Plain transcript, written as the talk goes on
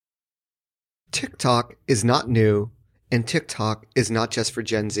TikTok is not new, and TikTok is not just for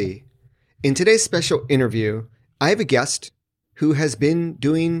Gen Z. In today's special interview, I have a guest who has been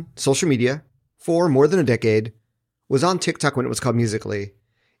doing social media for more than a decade, was on TikTok when it was called Musical.ly,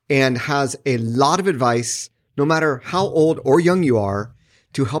 and has a lot of advice, no matter how old or young you are,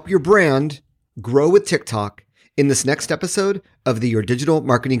 to help your brand grow with TikTok in this next episode of the Your Digital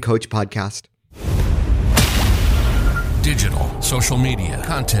Marketing Coach podcast. Digital, social media,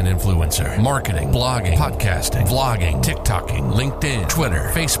 content influencer, marketing, blogging, podcasting, vlogging, TikToking, LinkedIn, Twitter,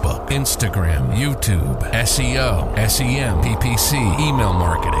 Facebook, Instagram, YouTube, SEO, SEM, PPC, email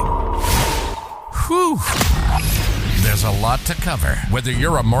marketing. Whew! There's a lot to cover. Whether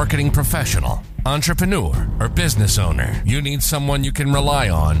you're a marketing professional, entrepreneur, or business owner, you need someone you can rely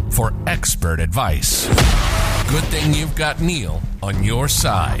on for expert advice. Good thing you've got Neil on your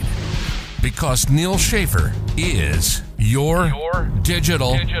side, because Neil Schaefer is your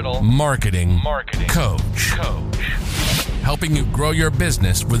digital marketing coach. Helping you grow your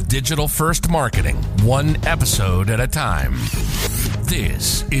business with digital-first marketing, one episode at a time.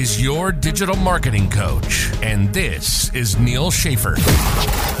 This is your digital marketing coach, and this is Neil Schaefer.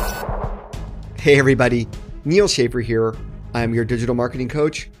 Hey everybody, Neil Schaefer here. I'm your digital marketing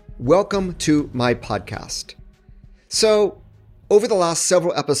coach. Welcome to my podcast. So, over the last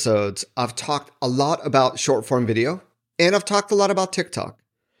several episodes, I've talked a lot about short form video, and I've talked a lot about TikTok.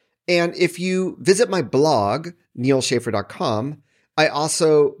 And if you visit my blog, neilschaefer.com, I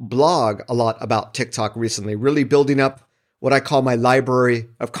also blog a lot about TikTok recently, really building up what I call my library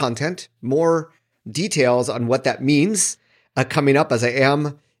of content. More details on what that means coming up, as I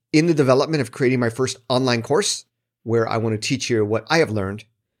am in the development of creating my first online course where I want to teach you what I have learned.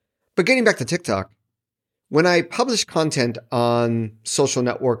 But getting back to TikTok, when I publish content on social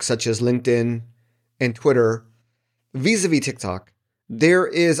networks such as LinkedIn and Twitter, vis-a-vis TikTok, there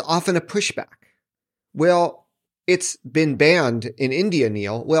is often a pushback. Well, it's been banned in India,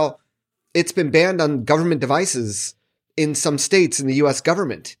 Neil. Well, it's been banned on government devices in some states in the US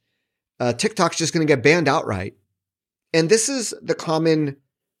government. TikTok's just going to get banned outright. And this is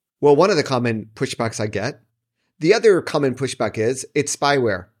one of the common pushbacks I get. The other common pushback is it's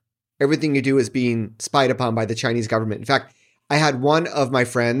spyware. Everything you do is being spied upon by the Chinese government. In fact, I had one of my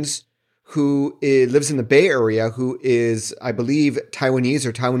friends who lives in the Bay Area, who is, I believe, Taiwanese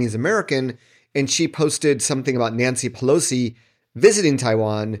or Taiwanese American, and she posted something about Nancy Pelosi visiting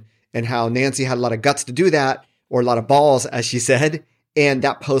Taiwan and how Nancy had a lot of guts to do that, or a lot of balls, as she said, and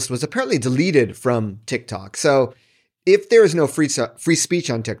that post was apparently deleted from TikTok. So if there is no free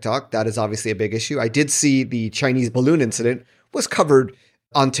speech on TikTok, that is obviously a big issue. I did see the Chinese balloon incident was covered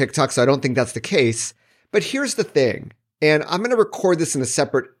on TikTok, so I don't think that's the case. But here's the thing, and I'm going to record this in a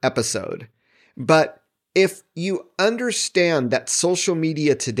separate episode, but if you understand that social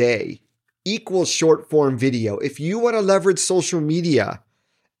media today equals short form video, if you want to leverage social media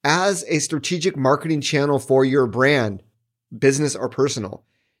as a strategic marketing channel for your brand, business or personal,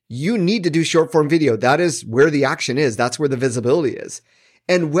 you need to do short form video. That is where the action is. That's where the visibility is.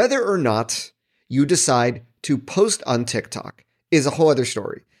 And whether or not you decide to post on TikTok is a whole other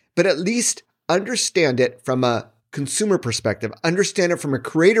story. But at least understand it from a consumer perspective, understand it from a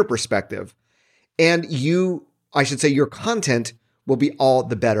creator perspective, and your content will be all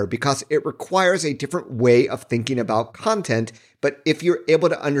the better because it requires a different way of thinking about content. But if you're able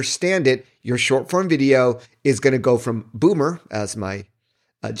to understand it, your short form video is going to go from boomer, as my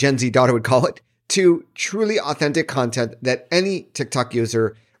Gen Z daughter would call it, to truly authentic content that any TikTok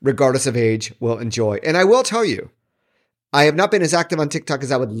user, regardless of age, will enjoy. And I will tell you, I have not been as active on TikTok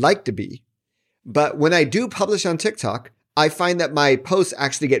as I would like to be, but when I do publish on TikTok, I find that my posts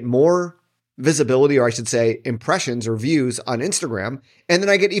actually get more visibility, or I should say impressions or views on Instagram, and then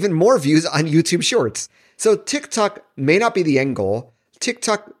I get even more views on YouTube Shorts. So TikTok may not be the end goal.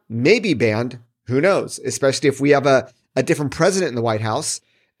 TikTok may be banned. Who knows? Especially if we have a different president in the White House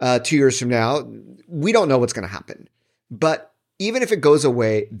 2 years from now. We don't know what's going to happen. But even if it goes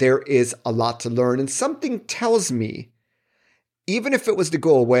away, there is a lot to learn. And something tells me, even if it was to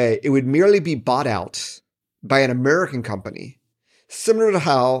go away, it would merely be bought out by an American company, similar to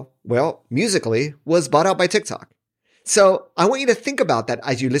how, Musical.ly was bought out by TikTok. So I want you to think about that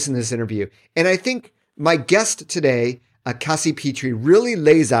as you listen to this interview. And I think my guest today, Cassie Petrey, really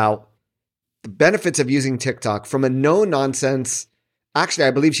lays out the benefits of using TikTok from a no-nonsense. Actually,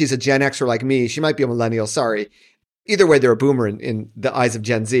 I believe she's a Gen Xer like me. She might be a millennial, sorry. Either way, they're a boomer in the eyes of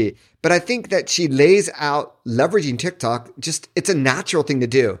Gen Z. But I think that she lays out leveraging TikTok, it's a natural thing to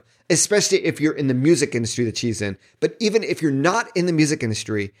do, especially if you're in the music industry that she's in. But even if you're not in the music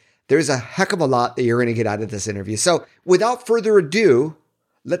industry, there's a heck of a lot that you're going to get out of this interview. So without further ado,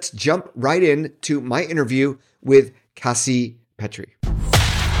 let's jump right into my interview with Cassie Petrey.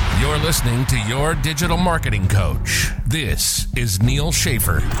 You're listening to Your Digital Marketing Coach. This is Neil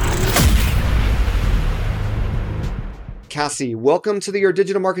Schaefer. Cassie, welcome to the Your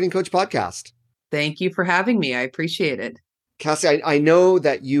Digital Marketing Coach podcast. Thank you for having me. I appreciate it. Cassie, I know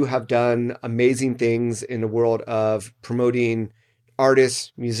that you have done amazing things in the world of promoting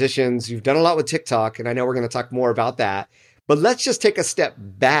artists, musicians. You've done a lot with TikTok, and I know we're going to talk more about that. But let's just take a step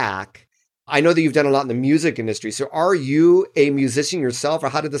back. I know that you've done a lot in the music industry. So are you a musician yourself, or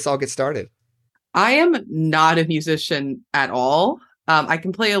how did this all get started? I am not a musician at all. I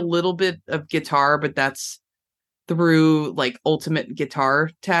can play a little bit of guitar, but that's through like Ultimate Guitar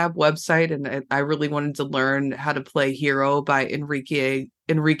Tab website. And I really wanted to learn how to play Hero by Enrique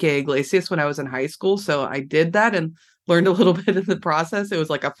Iglesias when I was in high school. So I did that and learned a little bit in the process. It was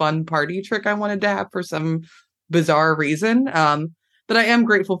like a fun party trick I wanted to have for some bizarre reason. But I am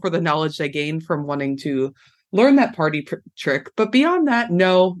grateful for the knowledge I gained from wanting to learn that party trick. But beyond that,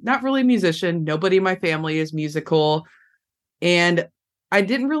 no, not really a musician. Nobody in my family is musical. And I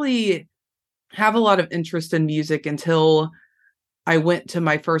didn't really have a lot of interest in music until I went to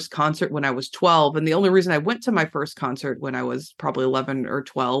my first concert when I was 12. And the only reason I went to my first concert when I was probably 11 or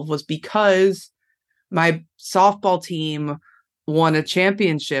 12 was because my softball team won a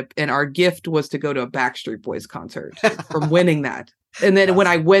championship and our gift was to go to a Backstreet Boys concert from winning that. And then when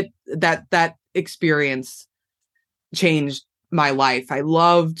I went, that experience changed my life. I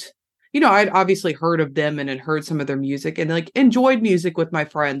loved, I'd obviously heard of them and had heard some of their music and like enjoyed music with my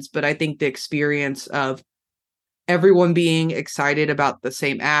friends. But I think the experience of everyone being excited about the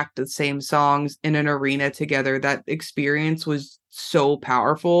same act, the same songs in an arena together, that experience was so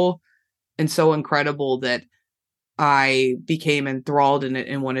powerful and so incredible that I became enthralled in it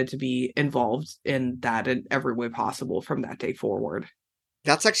and wanted to be involved in that in every way possible from that day forward.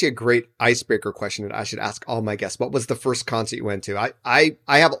 That's actually a great icebreaker question that I should ask all my guests. What was the first concert you went to? I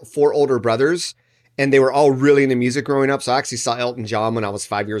have 4 older brothers, and they were all really into music growing up. So I actually saw Elton John when I was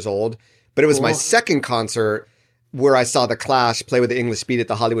 5 years old. But it was my second concert where I saw The Clash play with the English Beat at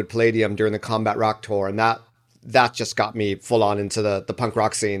the Hollywood Palladium during the Combat Rock Tour. And that just got me full on into the punk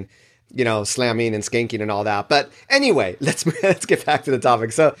rock scene, slamming and skanking and all that. But anyway, let's get back to the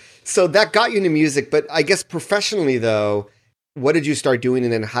topic. So that got you into music. But I guess professionally, though, what did you start doing,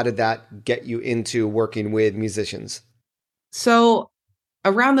 and then how did that get you into working with musicians? So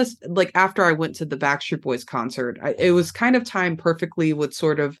around this, like after I went to the Backstreet Boys concert, it was kind of timed perfectly with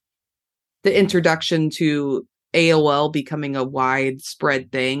sort of the introduction to AOL becoming a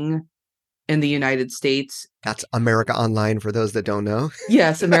widespread thing in the United States. That's America Online for those that don't know.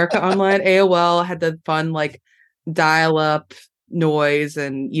 Yes, America Online. AOL had the fun like dial-up noise,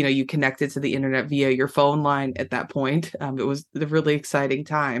 and you connected to the internet via your phone line at that point. It was a really exciting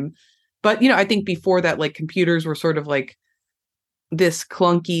time. But I think before that, like computers were sort of like this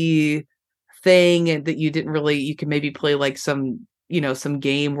clunky thing that you could maybe play like some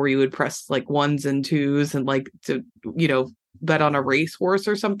game where you would press like 1s and 2s and like to bet on a racehorse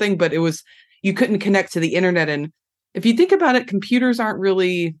or something, but you couldn't connect to the internet. And if you think about it, computers aren't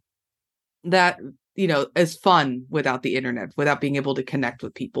really that as fun without the internet, without being able to connect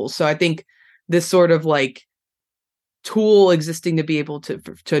with people. So I think this sort of like tool existing to be able to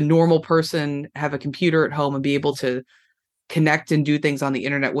a normal person have a computer at home and be able to connect and do things on the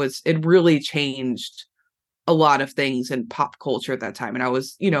internet it really changed a lot of things in pop culture at that time. And I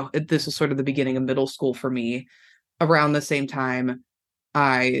was, this was sort of the beginning of middle school for me. Around the same time,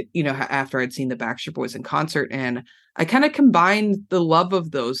 after I'd seen the Backstreet Boys in concert, and I kind of combined the love of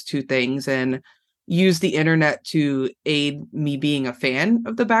those two things and used the internet to aid me being a fan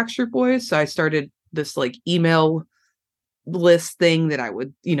of the Backstreet Boys. So I started this like email list thing that I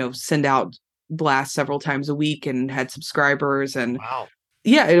would, send out blasts several times a week and had subscribers. And wow.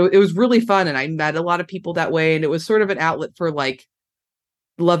 Yeah, it was really fun. And I met a lot of people that way. And it was sort of an outlet for like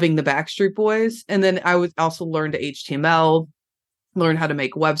loving the Backstreet Boys. And then I would also learn to HTML, learn how to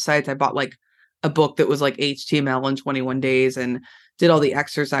make websites. I bought like a book that was like HTML in 21 days and did all the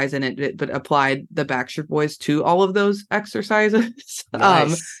exercise in it, but applied the Backstreet Boys to all of those exercises.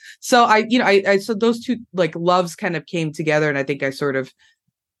 Nice. So so those two like loves kind of came together, and I think I sort of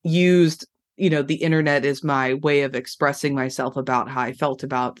used, the internet as my way of expressing myself about how I felt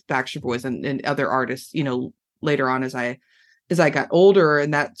about Backstreet Boys and other artists, later on as I got older,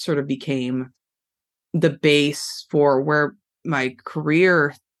 and that sort of became the base for where my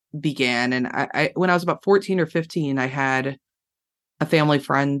career began. And I when I was about 14 or 15, I had a family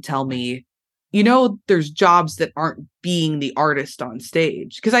friend tell me, there's jobs that aren't being the artist on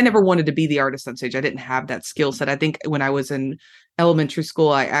stage, because I never wanted to be the artist on stage. I didn't have that skill set. I think when I was in elementary school,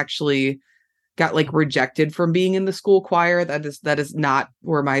 I actually got like rejected from being in the school choir. That is not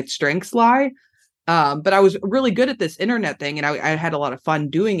where my strengths lie. But I was really good at this internet thing, and I had a lot of fun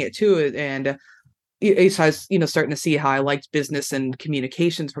doing it too. And so I was, starting to see how I liked business and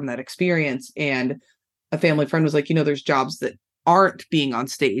communications from that experience. And a family friend was like, there's jobs that aren't being on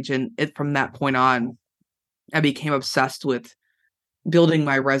stage. And from that point on, I became obsessed with building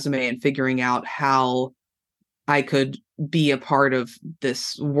my resume and figuring out how I could be a part of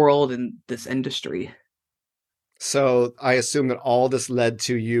this world and this industry. So I assume that all this led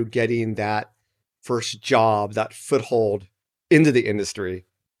to you getting that first job, that foothold into the industry.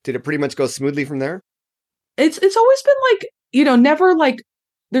 Did it pretty much go smoothly from there? It's always been like, never like,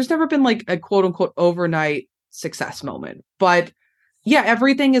 there's never been like a quote unquote overnight success moment. But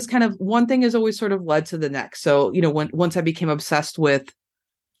everything is kind of, one thing is always sort of led to the next. So, once I became obsessed with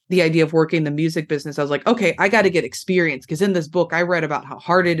the idea of working in the music business, I was like, okay, I got to get experience. Because in this book, I read about how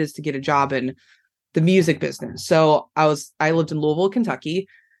hard it is to get a job in the music business. So I lived in Louisville, Kentucky.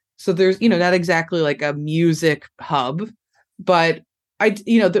 So there's, not exactly like a music hub, but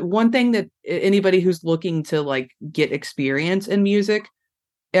the one thing that anybody who's looking to like get experience in music,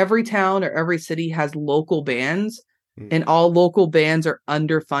 every town or every city has local bands, and all local bands are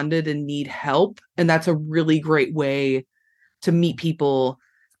underfunded and need help. And that's a really great way to meet people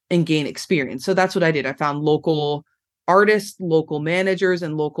and gain experience. So that's what I did. I found local artists, local managers,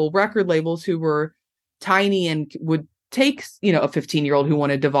 and local record labels who were tiny and would take, a 15-year-old who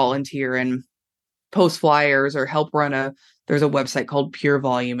wanted to volunteer and post flyers or help run there's a website called Pure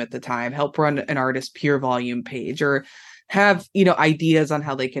Volume at the time, help run an artist Pure Volume page, or have, ideas on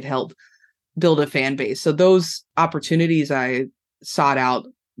how they could help build a fan base. So those opportunities I sought out,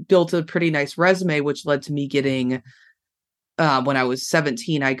 built a pretty nice resume, which led to me getting, when I was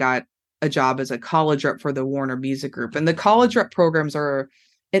 17, I got a job as a college rep for the Warner Music Group. And the college rep programs are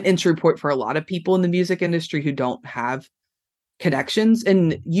an entry point for a lot of people in the music industry who don't have connections.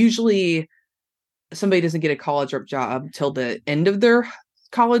 And usually somebody doesn't get a college rep job till the end of their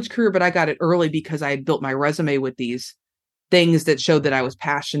college career, but I got it early because I had built my resume with these things that showed that I was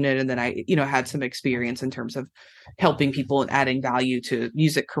passionate and that I, had some experience in terms of helping people and adding value to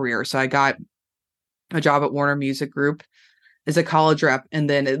music career. So I got a job at Warner Music Group as a college rep. And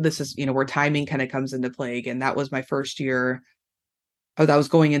then this is, where timing kind of comes into play again. That was my first year. That was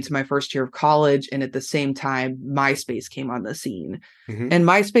going into my first year of college. And at the same time, MySpace came on the scene. Mm-hmm. And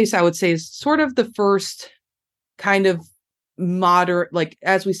MySpace, I would say, is sort of the first kind of modern, like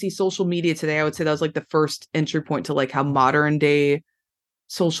as we see social media today, I would say that was like the first entry point to like how modern day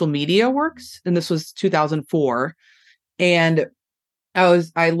social media works. And this was 2004. And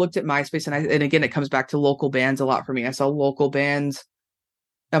I looked at MySpace and again, it comes back to local bands a lot for me. I saw local bands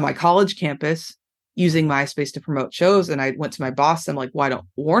at my college campus using MySpace to promote shows. And I went to my boss. I'm like, why don't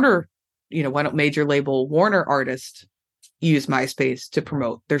major label Warner artists use MySpace to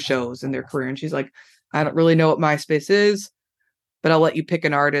promote their shows and their career? And she's like, I don't really know what MySpace is, but I'll let you pick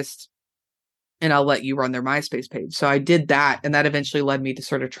an artist and I'll let you run their MySpace page. So I did that. And that eventually led me to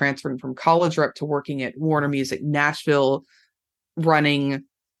sort of transferring from college rep to working at Warner Music Nashville, running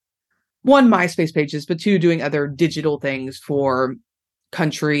one, MySpace pages, but two, doing other digital things for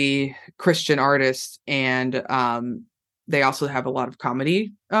country Christian artists. And they also have a lot of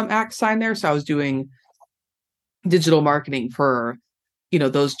comedy acts signed there. So I was doing digital marketing for,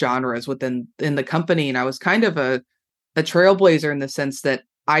 those genres in the company. And I was kind of a trailblazer in the sense that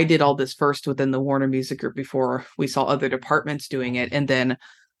I did all this first within the Warner Music Group before we saw other departments doing it. And then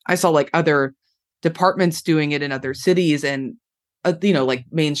I saw like other departments doing it in other cities and, like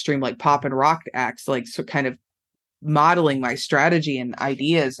mainstream, like pop and rock acts, like so kind of modeling my strategy and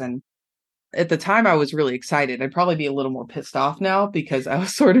ideas. And at the time I was really excited. I'd probably be a little more pissed off now because I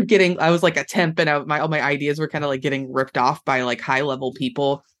was sort of I was like a temp and all my ideas were kind of like getting ripped off by like high level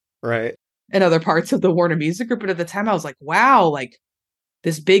people. Right. In other parts of the Warner Music Group. But at the time I was like, wow, like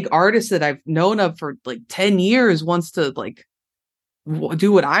this big artist that I've known of for like 10 years wants to like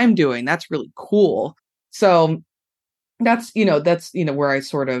do what I'm doing. That's really cool. So that's where I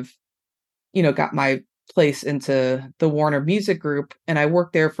sort of, got my place into the Warner Music Group. And I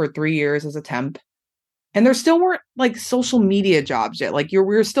worked there for 3 years as a temp. And there still weren't like social media jobs yet. Like we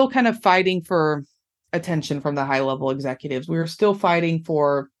were still kind of fighting for attention from the high level executives. We were still fighting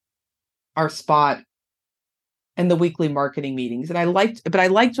for our spot in the weekly marketing meetings. And I liked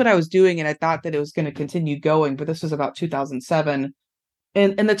what I was doing. And I thought that it was going to continue going, but this was about 2007.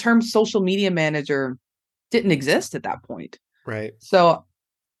 And the term social media manager didn't exist at that point. Right. So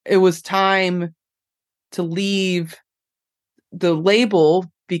it was time to leave the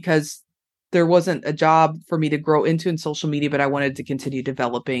label because there wasn't a job for me to grow into in social media, but I wanted to continue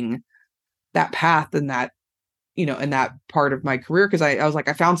developing that path and that, in that part of my career. Cause I was like,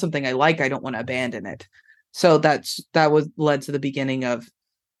 I found something I like. I don't want to abandon it. So that was led to the beginning of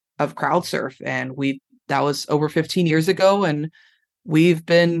CrowdSurf. And that was over 15 years ago. And we've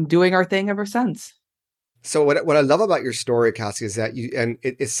been doing our thing ever since. So what I love about your story, Cassie, is that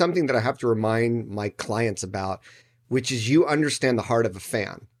it's something that I have to remind my clients about, which is you understand the heart of a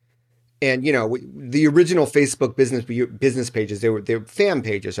fan. And, the original Facebook business pages, they were fan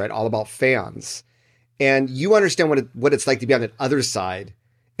pages, right? All about fans. And you understand what it's like to be on the other side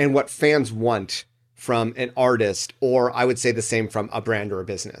and what fans want from an artist, or I would say the same from a brand or a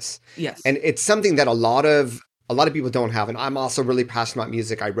business. Yes. And it's something that a lot of people don't have. And I'm also really passionate about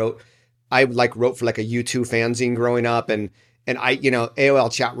music. I wrote for like a U2 fanzine growing up, and I,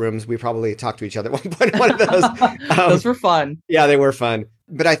 AOL chat rooms, we probably talked to each other at one point. One of those. Those were fun. Yeah, they were fun.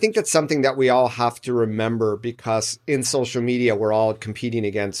 But I think that's something that we all have to remember, because in social media, we're all competing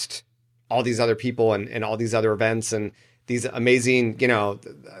against all these other people and all these other events and these amazing,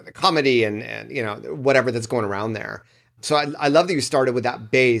 the comedy and whatever that's going around there. So I love that you started with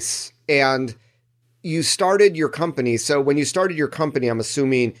that base and you started your company. So when you started your company, I'm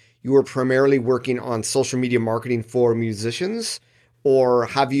assuming you were primarily working on social media marketing for musicians, or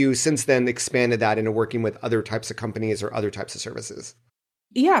have you since then expanded that into working with other types of companies or other types of services?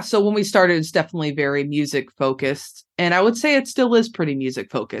 Yeah. So when we started, it's definitely very music focused. And I would say it still is pretty music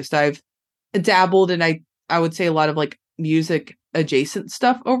focused. I've dabbled in, I would say, a lot of like music adjacent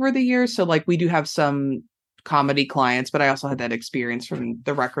stuff over the years. So like we do have some comedy clients, but I also had that experience from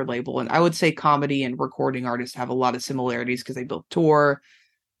the record label. And I would say comedy and recording artists have a lot of similarities because they both tour.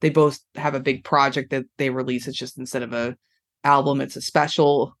 They both have a big project that they release. It's just instead of a album, it's a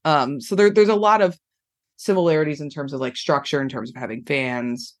special. So there's a lot of similarities in terms of like structure, in terms of having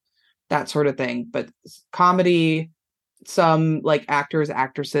fans, that sort of thing. But comedy, some like actors,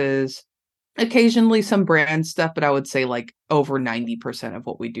 actresses, occasionally some brand stuff, but I would say like over 90% of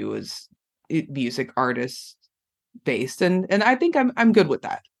what we do is music artist based. And I think I'm good with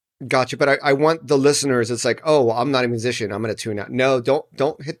that. Gotcha. But I want the listeners, it's like, oh, well, I'm not a musician, I'm going to tune out. No,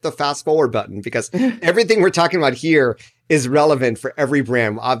 don't hit the fast forward button, because everything we're talking about here is relevant for every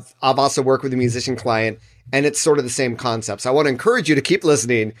brand. I've also worked with a musician client, and it's sort of the same concept. So I want to encourage you to keep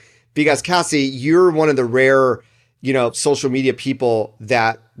listening, because Cassie, you're one of the rare, social media people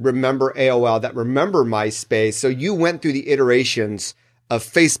that remember AOL, that remember MySpace. So you went through the iterations of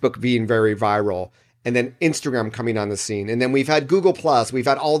Facebook being very viral, and then Instagram coming on the scene. And then we've had Google Plus, we've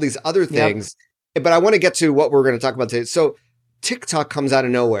had all these other things. Yep. But I want to get to what we're going to talk about today. So TikTok comes out of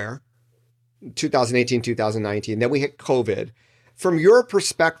nowhere, 2018, 2019. Then we hit COVID. From your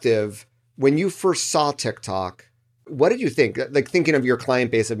perspective, when you first saw TikTok, what did you think? Like, thinking of your client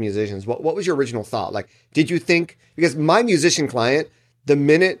base of musicians, what was your original thought? Like, did you think, because my musician client, the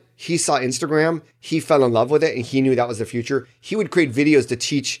minute he saw Instagram, he fell in love with it and he knew that was the future. He would create videos to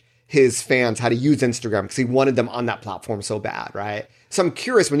teach his fans how to use Instagram because he wanted them on that platform so bad, right? So I'm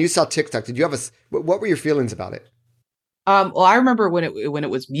curious, when you saw TikTok, did you have what were your feelings about it? Well, I remember when it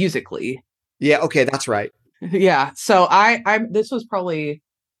was Musically. Yeah, okay, that's right. Yeah. So I this was probably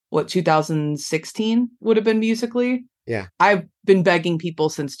 2016 would have been Musically. Yeah. I've been begging people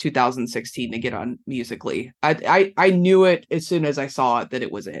since 2016 to get on Musically. I knew it as soon as I saw it that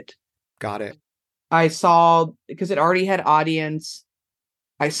it was it. Got it. I saw, because it already had audience.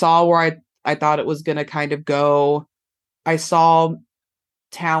 I saw where I thought it was going to kind of go. I saw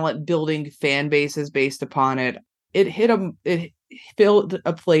talent building fan bases based upon it. It filled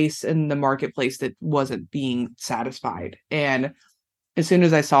a place in the marketplace that wasn't being satisfied. And as soon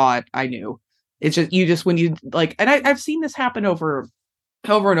as I saw it, I knew. It's just when you like, and I've seen this happen over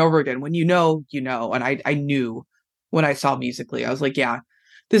and over again. When you know, and I knew when I saw Musically, I was like, yeah,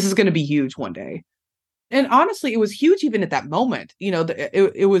 this is going to be huge one day. And honestly, it was huge even at that moment.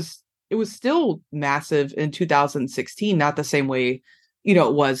 It was still massive in 2016, not the same way,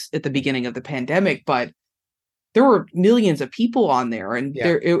 it was at the beginning of the pandemic, but there were millions of people on there, and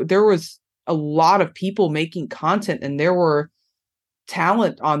there was a lot of people making content, and there were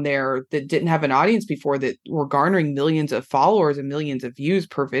talent on there that didn't have an audience before that were garnering millions of followers and millions of views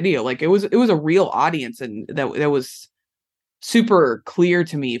per video. Like it was a real audience, and that was super clear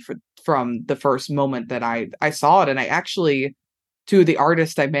to me from the first moment that I saw it. And I actually, two of the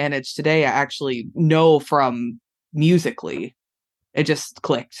artists I manage today, I actually know from Musically. It just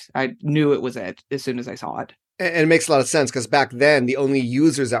clicked. I knew it was it as soon as I saw it. And it makes a lot of sense, because back then the only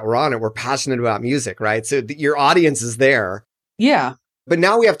users that were on it were passionate about music, right? So your audience is there. Yeah. But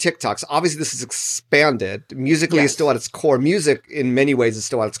now we have TikToks. Obviously, this is expanded. Musically is still at its core. Music, in many ways, is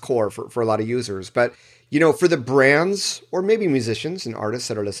still at its core for a lot of users. But, for the brands or maybe musicians and artists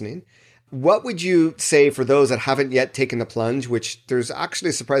that are listening, what would you say for those that haven't yet taken the plunge, which there's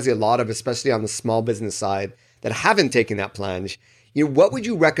actually surprisingly a lot of, especially on the small business side, that haven't taken that plunge? What would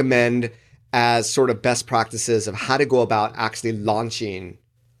you recommend as sort of best practices of how to go about actually launching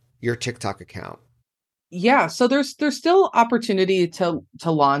your TikTok account? Yeah, so there's still opportunity to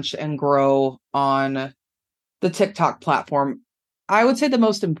launch and grow on the TikTok platform. I would say the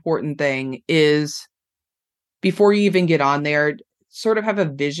most important thing is before you even get on there, sort of have a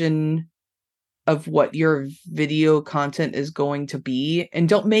vision of what your video content is going to be, and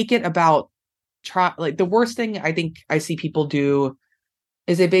don't make it about like the worst thing I think I see people do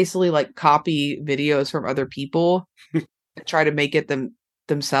is they basically like copy videos from other people and try to make it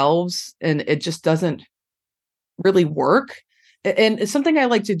themselves, and it just doesn't really work. And it's something I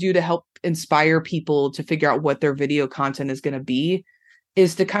like to do to help inspire people to figure out what their video content is going to be,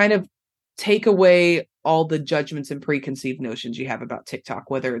 is to kind of take away all the judgments and preconceived notions you have about TikTok,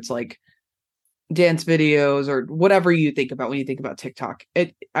 whether it's like dance videos or whatever you think about when you think about TikTok.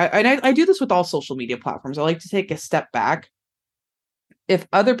 I do this with all social media platforms. I like to take a step back. If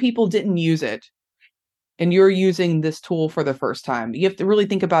other people didn't use it and you're using this tool for the first time, you have to really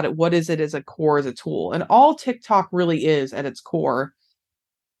think about it. What is it as a core, as a tool? And all TikTok really is at its core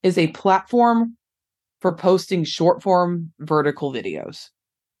is a platform for posting short form vertical videos.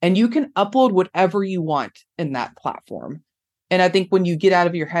 And you can upload whatever you want in that platform. And I think when you get out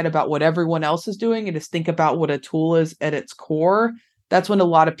of your head about what everyone else is doing and just think about what a tool is at its core, that's when a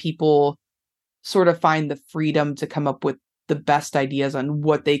lot of people sort of find the freedom to come up with the best ideas on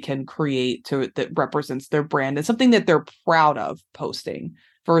what they can create that represents their brand and something that they're proud of posting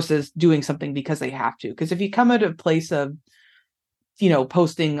versus doing something because they have to. Because if you come at a place of,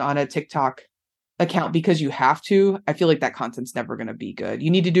 posting on a TikTok account because you have to, I feel like that content's never going to be good. You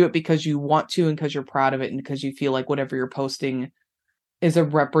need to do it because you want to and because you're proud of it and because you feel like whatever you're posting is a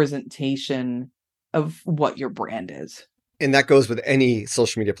representation of what your brand is. And that goes with any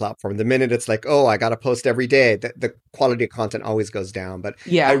social media platform. The minute it's like, oh, I got to post every day, the quality of content always goes down. But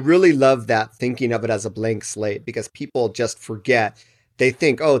yeah, I really love that, thinking of it as a blank slate, because people just forget. They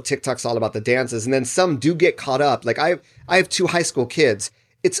think, oh, TikTok's all about the dances. And then some do get caught up. Like I have 2 high school kids.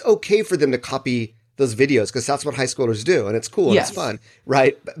 It's okay for them to copy those videos because that's what high schoolers do. And it's cool and it's fun,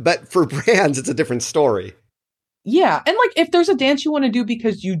 right? But for brands, it's a different story. Yeah. And like, if there's a dance you want to do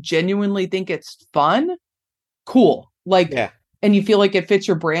because you genuinely think it's fun, cool. And you feel like it fits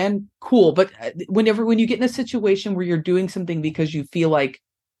your brand, cool. But when you get in a situation where you're doing something because you feel like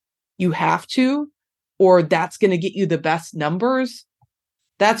you have to, or that's going to get you the best numbers,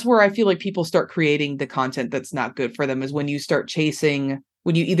 that's where I feel like people start creating the content that's not good for them, is when you start chasing,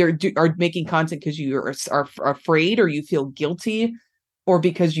 when you either are making content because you are afraid or you feel guilty, or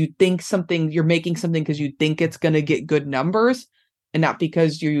because you think you're making something because you think it's going to get good numbers and not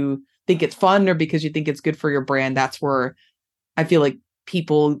because you think it's fun or because you think it's good for your brand. That's where I feel like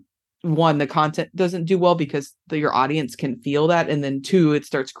people, one, the content doesn't do well because your audience can feel that. And then 2, it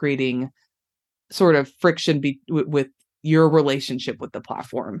starts creating sort of friction with your relationship with the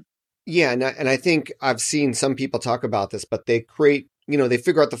platform. Yeah. And I think I've seen some people talk about this, but they create, they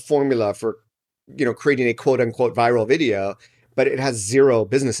figure out the formula for, creating a quote unquote viral video, but it has 0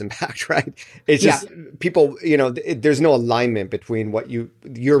 business impact, right? It's just people, there's no alignment between what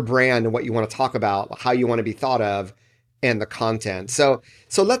your brand and what you want to talk about, how you want to be thought of, and the content. So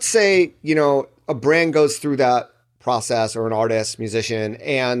let's say, a brand goes through that process, or an artist, musician,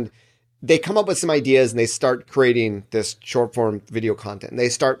 and they come up with some ideas and they start creating this short form video content and they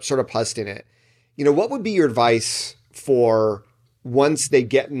start sort of posting it. What would be your advice for once they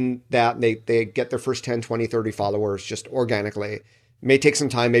get in that and they get their first 10, 20, 30 followers just organically? It may take some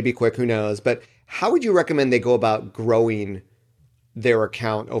time, maybe quick, who knows? But how would you recommend they go about growing their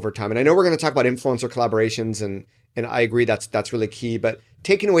account over time? And I know we're going to talk about influencer collaborations, and I agree that's really key. But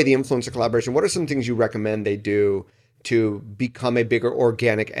taking away the influencer collaboration, what are some things you recommend they do to become a bigger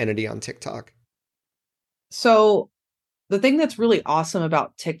organic entity on TikTok? So the thing that's really awesome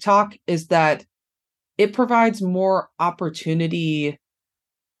about TikTok is that it provides more opportunity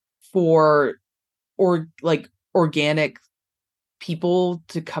for organic people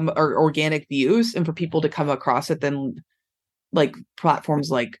to come, or organic views, and for people to come across it than like platforms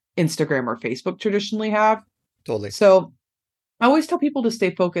like Instagram or Facebook traditionally have. Totally. So I always tell people to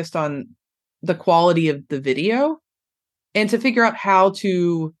stay focused on the quality of the video and to figure out how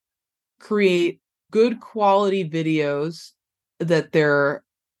to create good quality videos that they're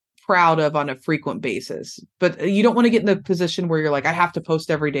proud of on a frequent basis. But you don't want to get in the position where you're like, I have to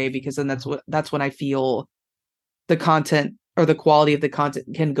post every day, because then that's when I feel the content or the quality of the content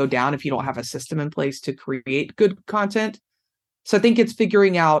can go down if you don't have a system in place to create good content. So I think it's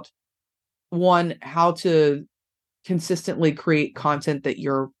figuring out, one, how to consistently create content that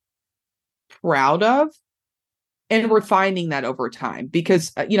you're proud of, and refining that over time.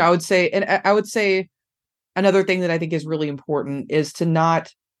 Because, I would say another thing that I think is really important is to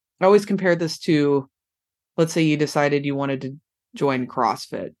not, I always compare this to, let's say you decided you wanted to join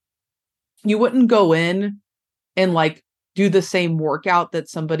CrossFit. You wouldn't go in and like do the same workout that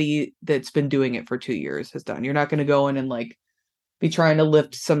somebody that's been doing it for 2 years has done. You're not going to go in and like be trying to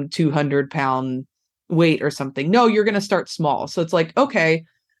lift some 200-pound weight or something. No, you're going to start small. So it's like, okay,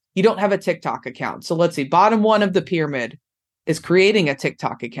 you don't have a TikTok account. So let's see, bottom one of the pyramid is creating a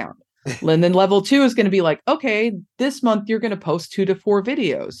TikTok account. And then level 2 is going to be like, okay, this month you're going to post 2 to 4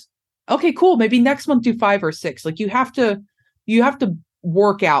 videos. Okay, cool. Maybe next month do 5 or 6. Like you have to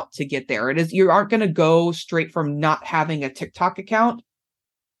work out to get there. You aren't going to go straight from not having a TikTok account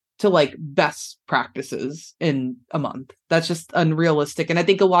to like best practices in a month. That's just unrealistic. And I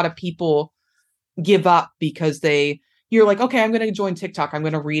think a lot of people give up because you're like, okay, I'm going to join TikTok. I'm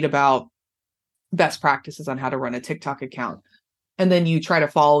going to read about best practices on how to run a TikTok account. And then you try to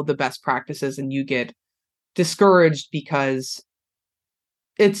follow the best practices and you get discouraged because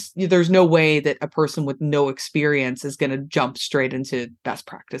there's no way that a person with no experience is going to jump straight into best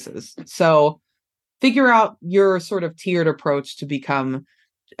practices. So figure out your sort of tiered approach to become,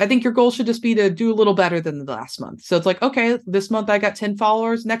 I think your goal should just be to do a little better than the last month. So it's like, okay, this month I got 10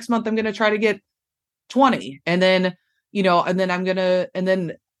 followers. Next month I'm going to try to get 20. And then, and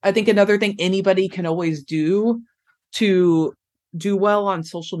then I think another thing anybody can always do to do well on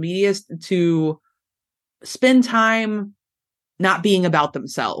social media is to spend time not being about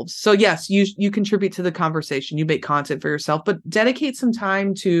themselves. So yes, you contribute to the conversation, you make content for yourself, but dedicate some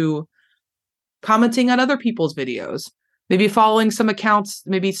time to commenting on other people's videos, maybe following some accounts,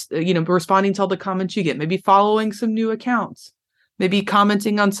 maybe, responding to all the comments you get, maybe following some new accounts, maybe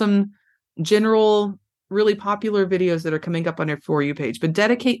commenting on some general, really popular videos that are coming up on your For You page, but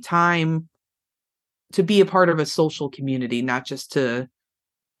dedicate time to be a part of a social community, not just to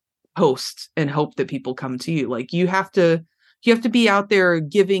post and hope that people come to you. Like you have to be out there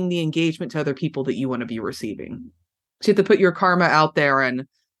giving the engagement to other people that you want to be receiving. So you have to put your karma out there and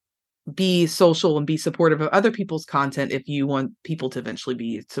be social and be supportive of other people's content if you want people to eventually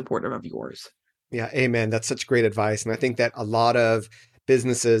be supportive of yours. Yeah, amen. That's such great advice. And I think that a lot of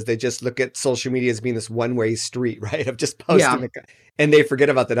businesses, they just look at social media as being this one-way street, right? Of just posting, and they forget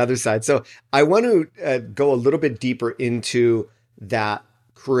about that other side. So I want to go a little bit deeper into that,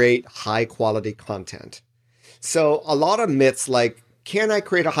 create high quality content. So a lot of myths like, can I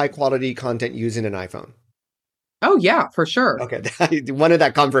create a high quality content using an iPhone? Oh yeah, for sure. Okay. Wanted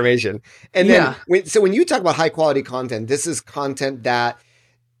that confirmation. And then when you talk about high quality content, this is content that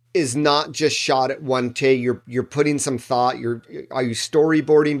is not just shot at one take. You're putting some thought. Are you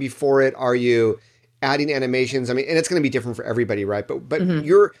storyboarding before it? Are you adding animations? I mean, and it's going to be different for everybody, right? But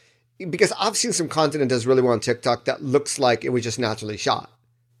because I've seen some content that does really well on TikTok that looks like it was just naturally shot.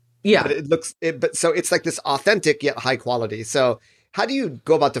 Yeah. But so it's like this authentic yet high quality. So how do you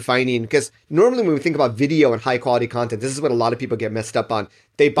go about defining? Because normally when we think about video and high quality content, this is what a lot of people get messed up on.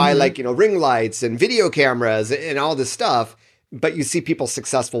 They buy ring lights and video cameras and all this stuff, but you see people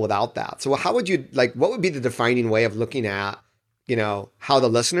successful without that. So how would you what would be the defining way of looking at, how the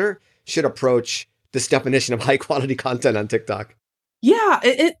listener should approach this definition of high quality content on TikTok? Yeah,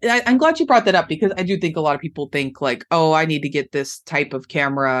 I'm glad you brought that up, because I do think a lot of people think like, oh, I need to get this type of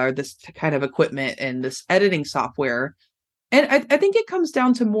camera or this kind of equipment and this editing software. And I think it comes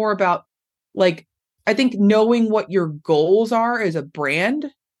down to more about I think knowing what your goals are as a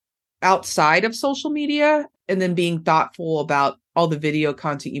brand outside of social media, and then being thoughtful about all the video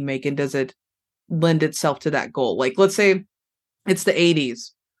content you make, and does it lend itself to that goal? Like, let's say it's the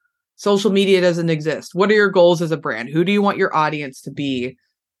 80s. Social media doesn't exist. What are your goals as a brand? Who do you want your audience to be?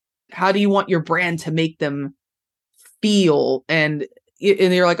 How do you want your brand to make them feel? And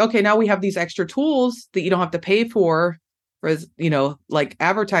you're like, okay, now we have these extra tools that you don't have to pay for as, like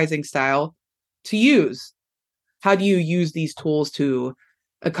advertising style, to use. How do you use these tools to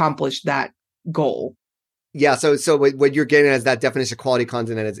accomplish that goal? Yeah. So what you're getting at is that definition of quality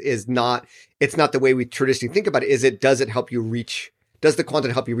content is not, it's not the way we traditionally think about it. Does the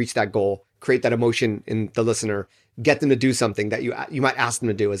content help you reach that goal, create that emotion in the listener, get them to do something that you might ask them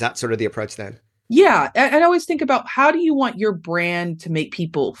to do? Is that sort of the approach then? Yeah. I always think about, how do you want your brand to make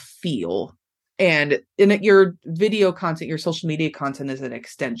people feel? And your video content, your social media content is an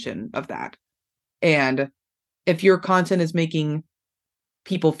extension of that. And if your content is making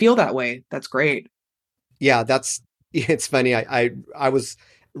people feel that way, that's great. Yeah, it's funny. I was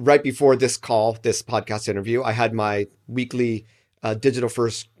right before this podcast interview, I had my weekly digital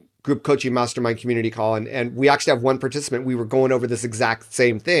first group coaching mastermind community call. And we actually have one participant. We were going over this exact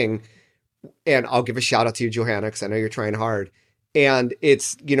same thing. And I'll give a shout out to you, Johanna, because I know you're trying hard. And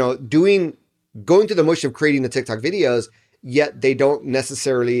it's, going through the motion of creating the TikTok videos, yet they don't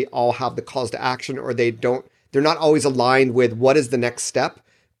necessarily all have the calls to action, or they're not always aligned with what is the next step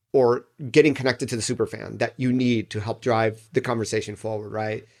or getting connected to the superfan that you need to help drive the conversation forward,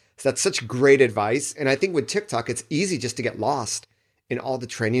 right? So that's such great advice. And I think with TikTok, it's easy just to get lost in all the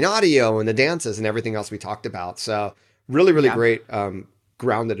training audio and the dances and everything else we talked about. So really, really great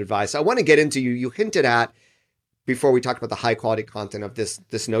grounded advice. I want to get into you hinted at, before we talked about the high quality content of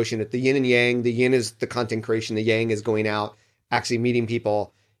this notion that the yin and yang, the yin is the content creation, the yang is going out, actually meeting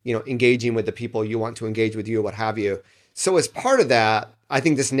people, engaging with the people you want to engage with you, what have you. So as part of that, I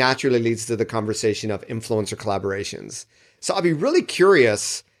think this naturally leads to the conversation of influencer collaborations. So I'll be really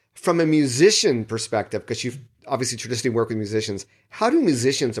curious from a musician perspective, because you've obviously traditionally worked with musicians. How do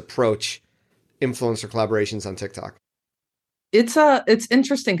musicians approach influencer collaborations on TikTok? It's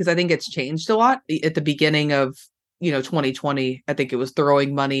interesting because I think it's changed a lot. At the beginning of 2020, I think it was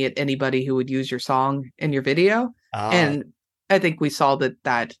throwing money at anybody who would use your song in your video. And I think we saw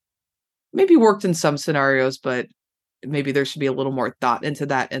that maybe worked in some scenarios, but maybe there should be a little more thought into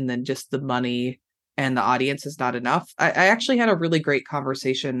that. And then just the money and the audience is not enough. I actually had a really great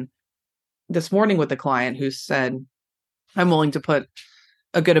conversation this morning with a client who said, I'm willing to put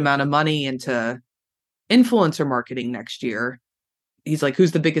a good amount of money into influencer marketing next year. He's like,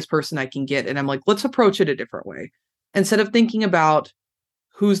 who's the biggest person I can get? And I'm like, let's approach it a different way. Instead of thinking about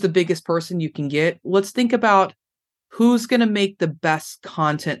who's the biggest person you can get, let's think about who's going to make the best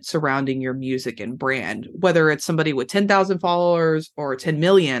content surrounding your music and brand, whether it's somebody with 10,000 followers or 10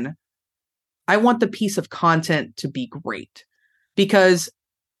 million. I want the piece of content to be great, because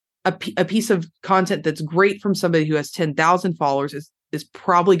a piece of content that's great from somebody who has 10,000 followers is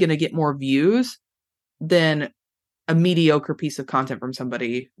probably going to get more views than a mediocre piece of content from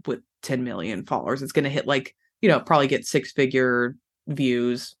somebody with 10 million followers. It's going to hit probably get 6-figure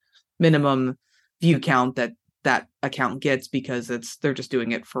views, minimum view count that account gets, because they're just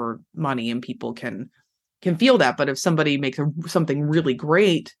doing it for money and people can feel that. But if somebody makes something really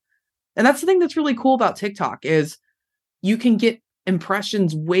great, and that's the thing that's really cool about TikTok, is you can get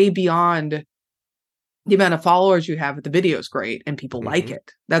impressions way beyond the amount of followers you have. If the video is great and people like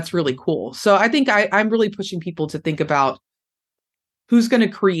it, that's really cool. So I think I'm really pushing people to think about who's going to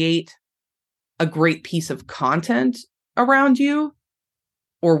create a great piece of content around you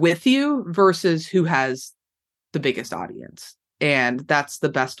or with you versus who has the biggest audience. And that's the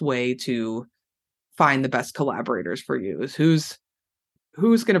best way to find the best collaborators for you, is who's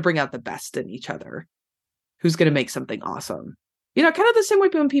going to bring out the best in each other, who's going to make something awesome. Kind of the same way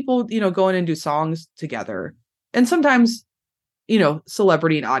when people, go in and do songs together. And sometimes,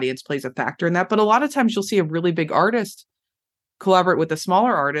 celebrity and audience plays a factor in that. But a lot of times you'll see a really big artist collaborate with a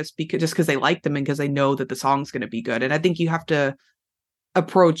smaller artist because they like them and because they know that the song's going to be good. And I think you have to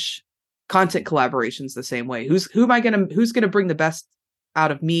approach content collaborations the same way. Who's going to bring the best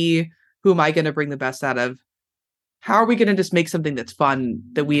out of me? Who am I going to bring the best out of? How are we going to just make something that's fun,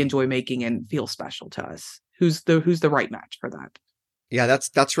 that we enjoy making and feel special to us? Who's the right match for that? Yeah,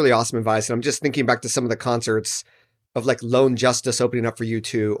 that's really awesome advice. And I'm just thinking back to some of the concerts of like Lone Justice opening up for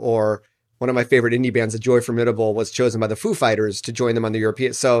U2, or one of my favorite indie bands, The Joy Formidable, was chosen by the Foo Fighters to join them on the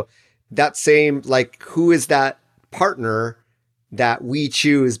European. So that same, who is that partner that we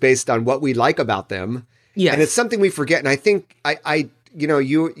choose based on what we like about them? Yes. And it's something we forget. And I think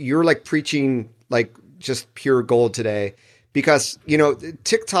you're like preaching like just pure gold today, because,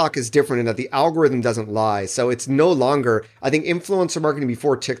 TikTok is different in that the algorithm doesn't lie. So it's no longer, I think influencer marketing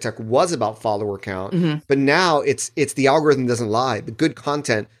before TikTok was about follower count, but now it's the algorithm doesn't lie. The good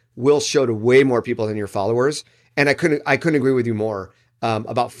content will show to way more people than your followers. And I couldn't agree with you more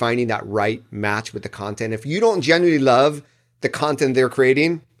about finding that right match with the content. If you don't genuinely love the content they're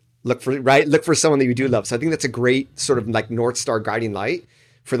creating, look for someone that you do love. So I think that's a great sort of like North Star guiding light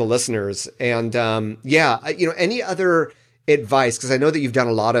for the listeners. And any other advice, because I know that you've done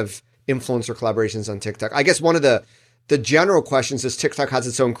a lot of influencer collaborations on TikTok. I guess one of the general questions is TikTok has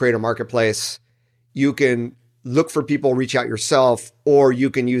its own creator marketplace. You can look for people, reach out yourself, or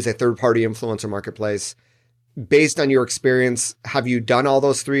you can use a third-party influencer marketplace. Based on your experience, have you done all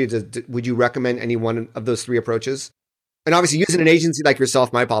those three? Would you recommend any one of those three approaches? And obviously using an agency like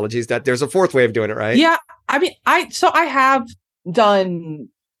yourself, my apologies, that there's a fourth way of doing it, right? Yeah. I mean, I have done,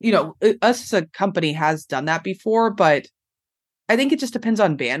 us as a company has done that before, but I think it just depends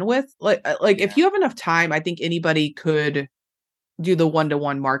on bandwidth. Like if you have enough time, I think anybody could do the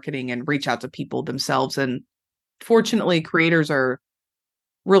one-to-one marketing and reach out to people themselves. And fortunately, creators are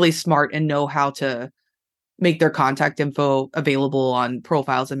really smart and know how to make their contact info available on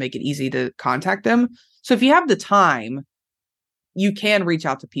profiles and make it easy to contact them. So if you have the time, you can reach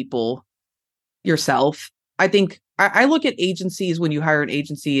out to people yourself. I think I look at agencies, when you hire an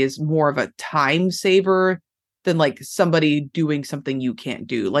agency, as more of a time saver than like somebody doing something you can't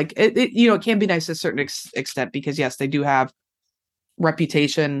do. Like it can be nice to a certain extent because yes, they do have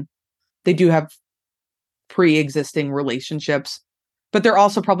reputation. They do have pre-existing relationships, but they're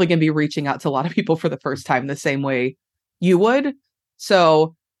also probably going to be reaching out to a lot of people for the first time the same way you would.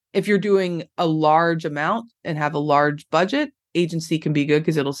 So if you're doing a large amount and have a large budget, agency can be good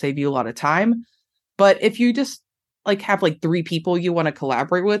because it'll save you a lot of time. But if you just like have like 3 people you want to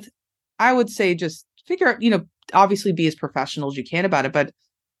collaborate with, I would say just figure out, obviously be as professional as you can about it. But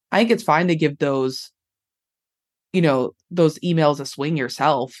I think it's fine to give those emails a swing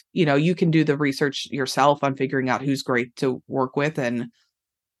yourself. You can do the research yourself on figuring out who's great to work with. And,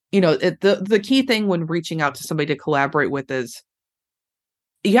 the key thing when reaching out to somebody to collaborate with is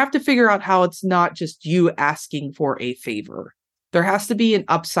you have to figure out how it's not just you asking for a favor. There has to be an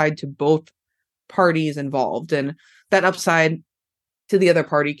upside to both parties involved. And that upside to the other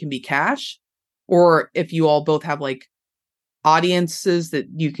party can be cash, or if you all both have like audiences that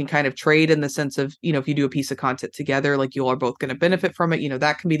you can kind of trade in the sense of, if you do a piece of content together, like you all are both going to benefit from it,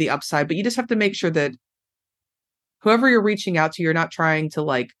 that can be the upside. But you just have to make sure that whoever you're reaching out to, you're not trying to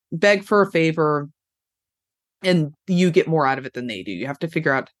like beg for a favor and you get more out of it than they do. You have to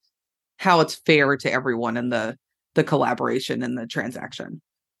figure out how it's fair to everyone in the collaboration and the transaction.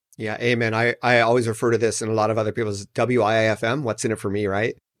 Yeah, amen. I always refer to this and a lot of other people's WIIFM, what's in it for me,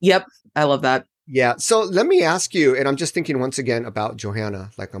 right? Yep. I love that. Yeah. So let me ask you, and I'm just thinking once again about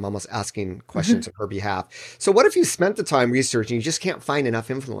Johanna, like I'm almost asking questions on her behalf. So what if you spent the time researching, you just can't find enough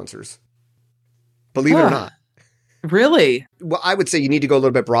influencers? Believe it or not. Really? Well, I would say you need to go a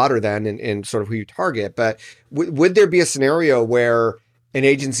little bit broader then in sort of who you target, but would there be a scenario where an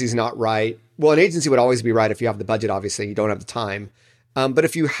agency is not right? Well, an agency would always be right if you have the budget, obviously, you don't have the time. But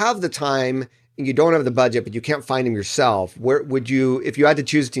if you have the time and you don't have the budget, but you can't find them yourself, where would you, if you had to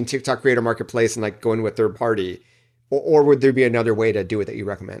choose between TikTok Creator Marketplace and like going with third party, or would there be another way to do it that you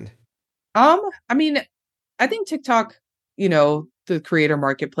recommend? I mean, I think TikTok, the Creator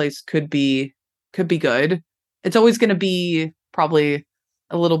Marketplace could be good. It's always going to be probably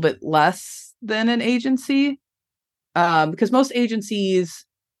a little bit less than an agency, because most agencies,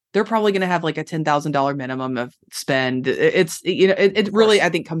 they're probably going to have like a $10,000 minimum of spend. It's, it really, I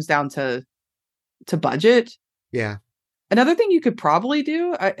think, comes down to budget. Yeah. Another thing you could probably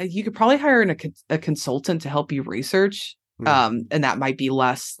do, you could probably hire a consultant to help you research. And that might be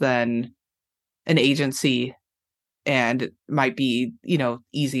less than an agency and might be,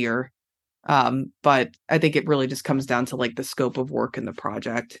 easier. But I think it really just comes down to like the scope of work in the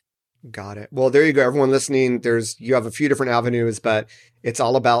project. Got it. Well, there you go. Everyone listening, you have a few different avenues, but it's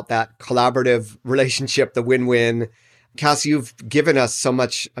all about that collaborative relationship, the win-win. Cassie, you've given us so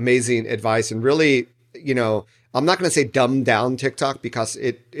much amazing advice and really, I'm not going to say dumb down TikTok because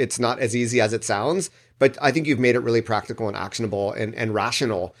it's not as easy as it sounds, but I think you've made it really practical and actionable and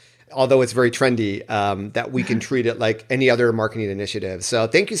rational, although it's very trendy, that we can treat it like any other marketing initiative. So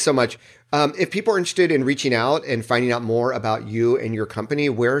thank you so much. If people are interested in reaching out and finding out more about you and your company,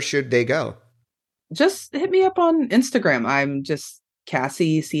 where should they go? Just hit me up on Instagram. I'm just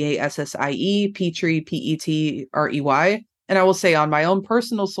Cassie, Cassie, Petrey, Petrey. And I will say on my own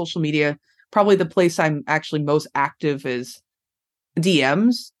personal social media, probably the place I'm actually most active is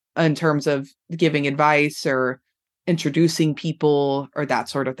DMs in terms of giving advice or introducing people or that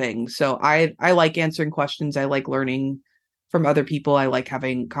sort of thing. So I like answering questions. I like learning from other people. I like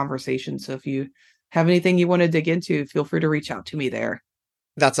having conversations. So if you have anything you want to dig into, feel free to reach out to me there.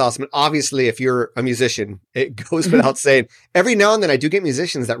 That's awesome. And obviously, if you're a musician, it goes without saying, every now and then I do get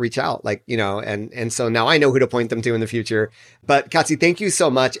musicians that reach out, like, and so now I know who to point them to in the future. But Cassie, thank you so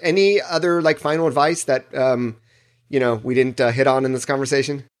much. Any other like final advice that, we didn't hit on in this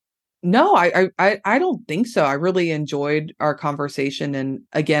conversation? No, I don't think so. I really enjoyed our conversation. And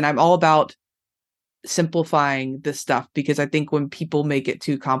again, I'm all about simplifying this stuff because I think when people make it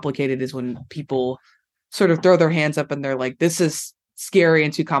too complicated is when people sort of throw their hands up and they're like, this is scary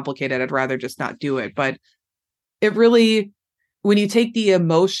and too complicated. I'd rather just not do it. But it really, when you take the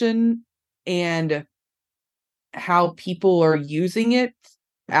emotion and how people are using it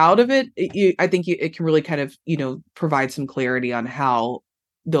out of it, I think it can really kind of, provide some clarity on how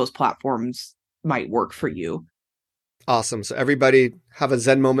those platforms might work for you. Awesome. So everybody have a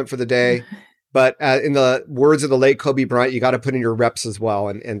Zen moment for the day. But in the words of the late Kobe Bryant, you got to put in your reps as well.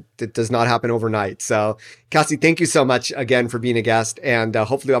 And it does not happen overnight. So Cassie, thank you so much again for being a guest. And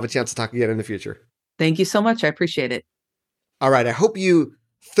hopefully we'll have a chance to talk again in the future. Thank you so much. I appreciate it. All right. I hope you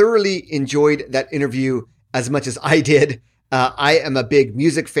thoroughly enjoyed that interview as much as I did. I am a big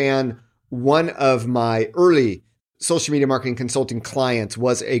music fan. One of my early social media marketing consulting clients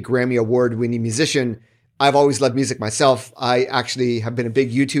was a Grammy Award-winning musician. I've always loved music myself. I actually have been a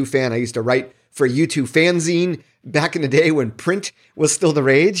big U2 fan. I used to write for a U2 fanzine back in the day when print was still the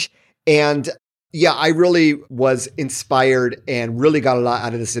rage. And yeah, I really was inspired and really got a lot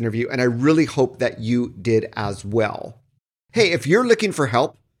out of this interview. And I really hope that you did as well. Hey, if you're looking for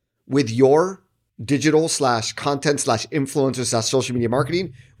help with your digital/content/influencer/social media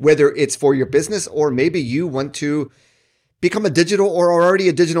marketing, whether it's for your business or maybe you want to become a digital or already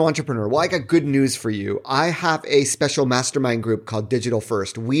a digital entrepreneur, well, I got good news for you. I have a special mastermind group called Digital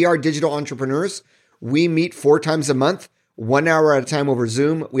First. We are digital entrepreneurs. We meet 4 times a month, 1 hour at a time over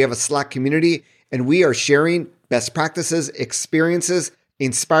Zoom. We have a Slack community, and we are sharing best practices, experiences,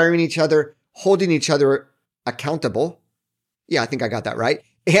 inspiring each other, holding each other accountable. Yeah, I think I got that right.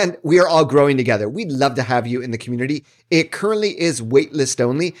 And we are all growing together. We'd love to have you in the community. It currently is waitlist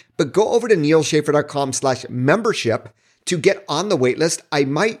only, but go over to neilschaefer.com/membership to get on the waitlist. I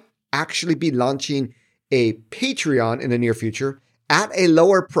might actually be launching a Patreon in the near future at a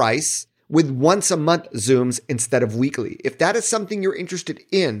lower price with once a month Zooms instead of weekly. If that is something you're interested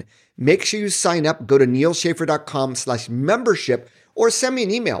in, make sure you sign up. Go to neilschaefer.com/membership or send me an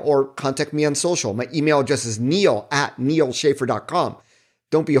email or contact me on social. My email address is neil@neilschaefer.com.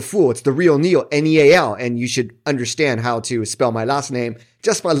 Don't be a fool. It's the real Neil, Neal, and you should understand how to spell my last name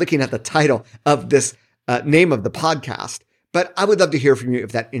just by looking at the title of this name of the podcast. But I would love to hear from you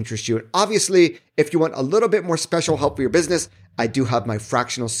if that interests you. And obviously, if you want a little bit more special help for your business, I do have my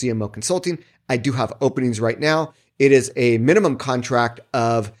fractional CMO consulting. I do have openings right now. It is a minimum contract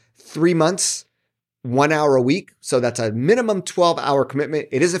of 3 months, 1 hour a week. So that's a minimum 12-hour commitment.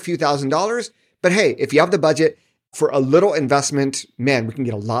 It is a few $1,000s, but hey, if you have the budget for a little investment, man, we can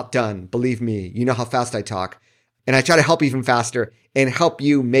get a lot done. Believe me, you know how fast I talk. And I try to help even faster and help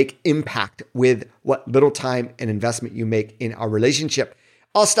you make impact with what little time and investment you make in our relationship.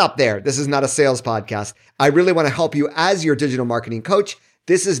 I'll stop there. This is not a sales podcast. I really want to help you as your digital marketing coach.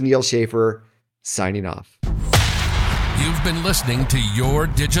 This is Neil Schaefer signing off. You've been listening to Your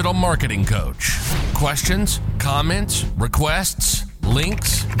Digital Marketing Coach. Questions, comments, requests,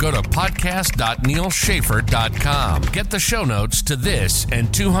 links? Go to podcast.neilschaefer.com. Get the show notes to this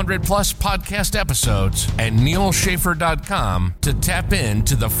and 200 plus podcast episodes and neilschaefer.com to tap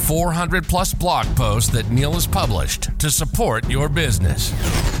into the 400 plus blog posts that Neil has published to support your business.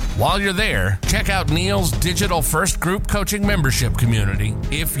 While you're there, check out Neil's Digital First Group Coaching Membership Community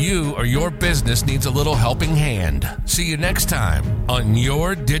if you or your business needs a little helping hand. See you next time on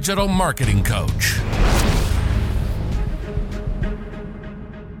Your Digital Marketing Coach.